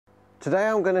Today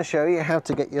I'm going to show you how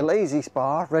to get your lazy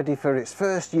spa ready for its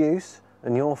first use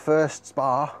and your first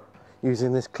spa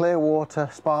using this Clearwater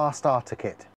Spa Starter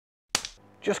Kit.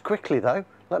 Just quickly though,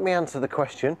 let me answer the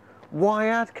question, why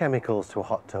add chemicals to a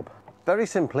hot tub? Very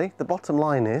simply, the bottom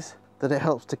line is that it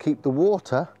helps to keep the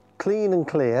water clean and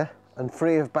clear and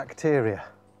free of bacteria.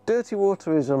 Dirty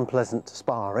water is unpleasant to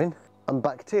spa in, and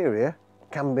bacteria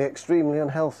can be extremely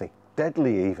unhealthy,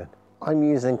 deadly even. I'm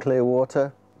using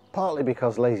Clearwater partly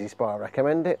because Lazy Spa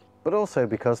recommend it, but also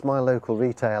because my local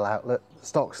retail outlet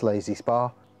stocks Lazy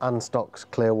Spa and stocks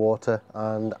Clearwater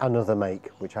and another make,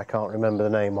 which I can't remember the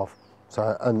name of.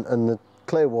 So, and the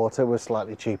Clearwater was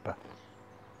slightly cheaper.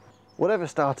 Whatever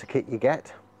starter kit you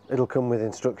get, it'll come with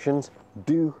instructions.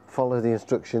 Do follow the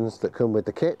instructions that come with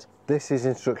the kit. This is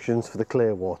instructions for the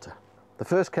Clearwater. The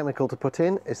first chemical to put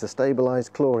in is the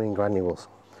stabilised chlorine granules.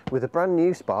 With a brand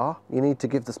new spa, you need to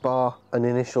give the spa an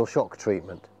initial shock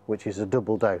treatment, which is a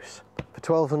double dose.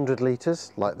 For 1200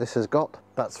 litres, like this has got,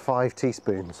 that's 5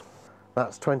 teaspoons.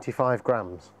 That's 25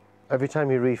 grams. Every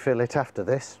time you refill it after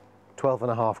this,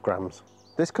 12.5 grams.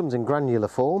 This comes in granular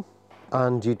form,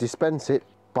 and you dispense it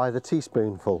by the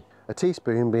teaspoonful, a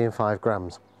teaspoon being 5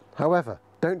 grams. However,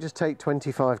 don't just take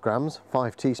 25 grams,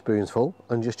 5 teaspoons full,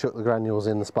 and just chuck the granules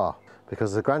in the spa,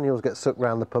 because the granules get sucked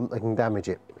round the pump, they can damage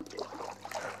it.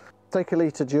 Take a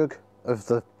litre jug of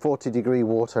the 40-degree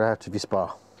water out of your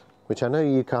spa, which I know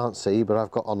you can't see, but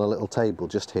I've got on a little table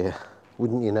just here.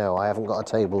 Wouldn't you know, I haven't got a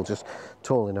table just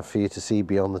tall enough for you to see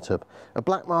beyond the tub. A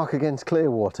black mark against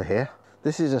Clearwater here.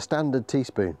 This is a standard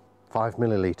teaspoon, 5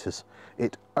 millilitres.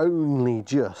 It only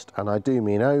just, and I do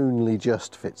mean only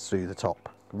just, fits through the top.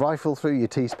 Rifle through your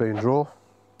teaspoon drawer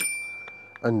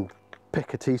and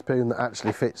pick a teaspoon that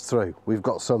actually fits through. We've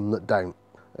got some that don't.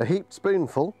 A heaped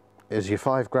spoonful is your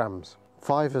 5 grams.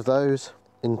 5 of those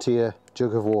into your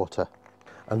jug of water,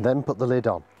 and then put the lid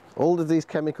on. All of these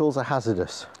chemicals are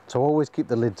hazardous, so always keep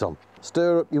the lids on.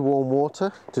 Stir up your warm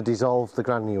water to dissolve the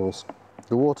granules.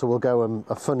 The water will go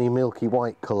a funny milky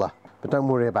white colour, but don't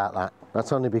worry about that.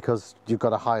 That's only because you've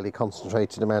got a highly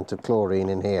concentrated amount of chlorine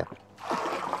in here.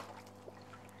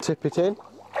 Tip it in,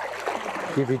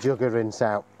 give your jug a rinse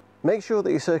out. Make sure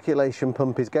that your circulation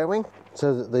pump is going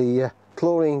so that the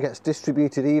chlorine gets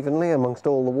distributed evenly amongst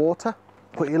all the water.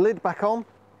 Put your lid back on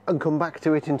and come back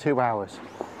to it in 2 hours.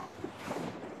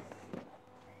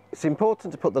 It's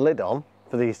important to put the lid on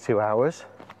for these 2 hours,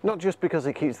 not just because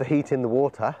it keeps the heat in the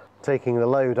water, taking the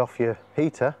load off your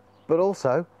heater, but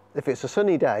also if it's a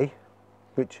sunny day,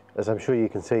 which as I'm sure you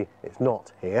can see it's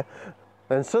not here,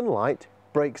 then sunlight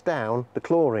breaks down the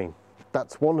chlorine.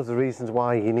 That's one of the reasons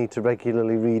why you need to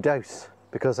regularly redose,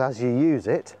 because as you use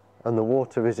it and the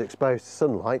water is exposed to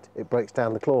sunlight, it breaks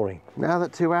down the chlorine. Now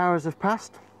that 2 hours have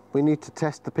passed, we need to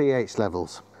test the pH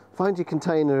levels. Find your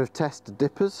container of test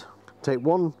dippers, take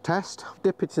one test,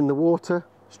 dip it in the water,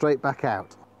 straight back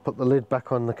out. Put the lid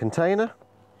back on the container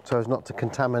so as not to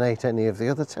contaminate any of the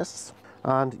other tests,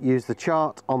 and use the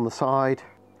chart on the side.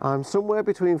 I'm somewhere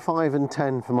between 5 and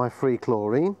 10 for my free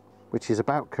chlorine, which is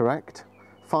about correct.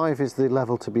 5 is the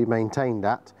level to be maintained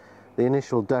at. The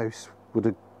initial dose would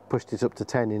have pushed it up to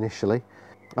 10 initially.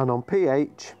 And on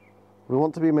pH, we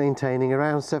want to be maintaining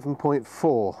around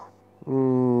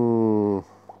 7.4.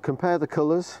 Compare the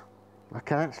colours. That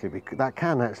can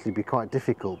actually be quite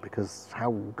difficult, because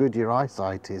how good your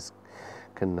eyesight is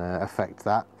can affect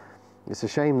that. It's a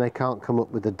shame they can't come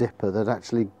up with a dipper that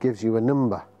actually gives you a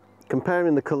number.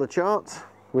 Comparing the colour charts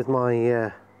with my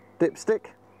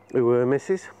dipstick, ooh and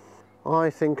misses, I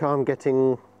think I'm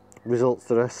getting results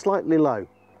that are slightly low,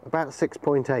 about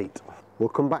 6.8. We'll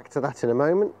come back to that in a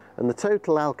moment. And the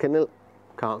total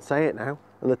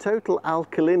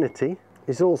alkalinity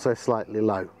is also slightly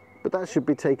low, but that should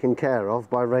be taken care of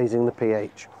by raising the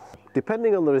pH.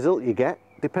 Depending on the result you get,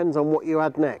 depends on what you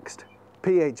add next.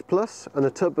 pH plus and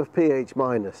a tub of pH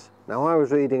minus. Now I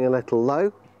was reading a little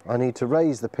low. I need to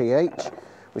raise the pH,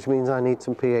 which means I need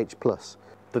some pH plus.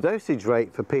 The dosage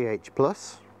rate for pH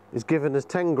plus is given as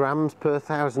 10 grams per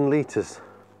 1,000 litres,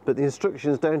 but the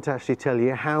instructions don't actually tell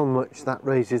you how much that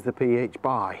raises the pH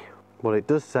by. What it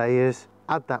does say is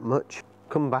add that much,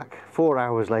 come back 4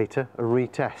 hours later and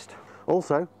retest.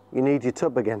 Also, you need your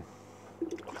tub again,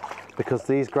 because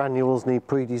these granules need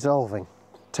pre-dissolving.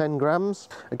 10 grams,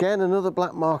 again another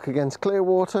black mark against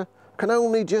Clearwater. Can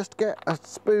only just get a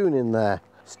spoon in there.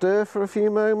 Stir for a few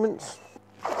moments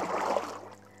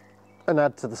and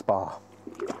add to the spa.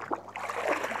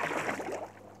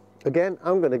 Again,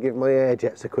 I'm going to give my air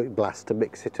jets a quick blast to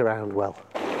mix it around well.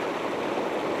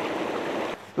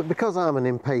 But because I'm an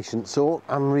impatient sort,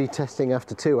 I'm retesting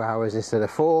after 2 hours instead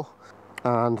of 4,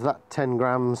 and that 10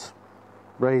 grams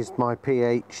raised my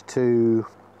pH to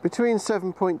between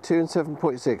 7.2 and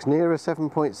 7.6, nearer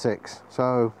 7.6,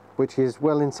 so which is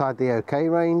well inside the OK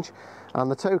range,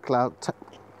 and the total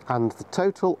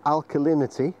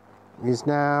alkalinity is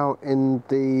now in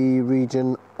the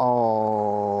region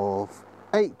of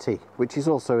 80, which is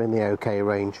also in the OK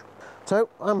range. So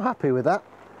I'm happy with that.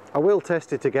 I will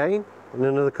test it again in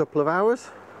another couple of hours.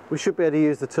 We should be able to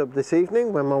use the tub this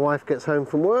evening when my wife gets home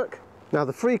from work. Now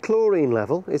the free chlorine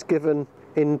level is given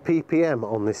in ppm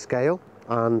on this scale,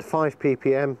 and 5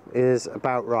 ppm is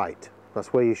about right.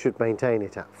 That's where you should maintain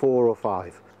it at, 4 or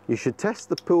 5. You should test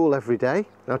the pool every day.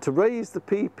 Now to raise the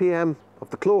ppm of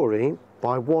the chlorine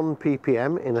by 1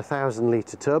 ppm in a 1,000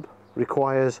 litre tub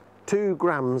requires 2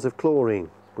 grams of chlorine,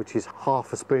 which is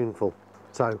half a spoonful.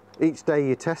 So each day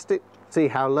you test it, see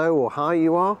how low or high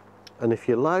you are, and if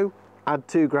you're low, add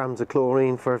 2 grams of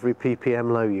chlorine for every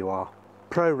ppm low you are.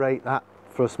 Prorate that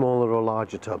for a smaller or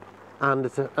larger tub. And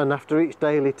after each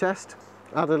daily test,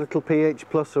 add a little pH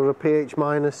plus or a pH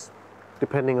minus,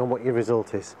 depending on what your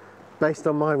result is. Based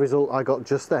on my result I got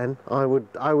just then, I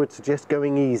would suggest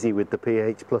going easy with the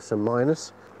pH plus and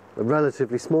minus. A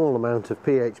relatively small amount of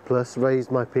pH plus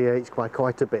raised my pH by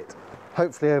quite a bit.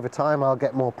 Hopefully over time I'll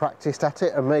get more practiced at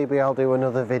it, and maybe I'll do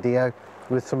another video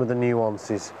with some of the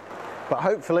nuances. But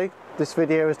hopefully this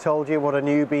video has told you what a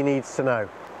newbie needs to know.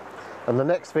 And the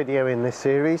next video in this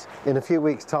series, in a few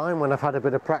weeks time, when I've had a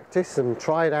bit of practice and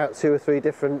tried out 2 or 3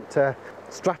 different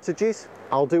strategies,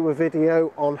 I'll do a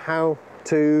video on how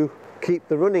to keep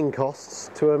the running costs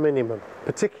to a minimum,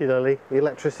 particularly the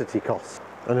electricity costs.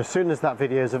 And as soon as that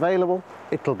video is available,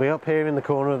 it'll be up here in the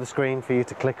corner of the screen for you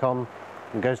to click on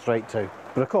and go straight to.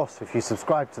 But of course, if you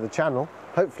subscribe to the channel,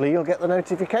 hopefully you'll get the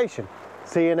notification.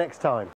 See you next time.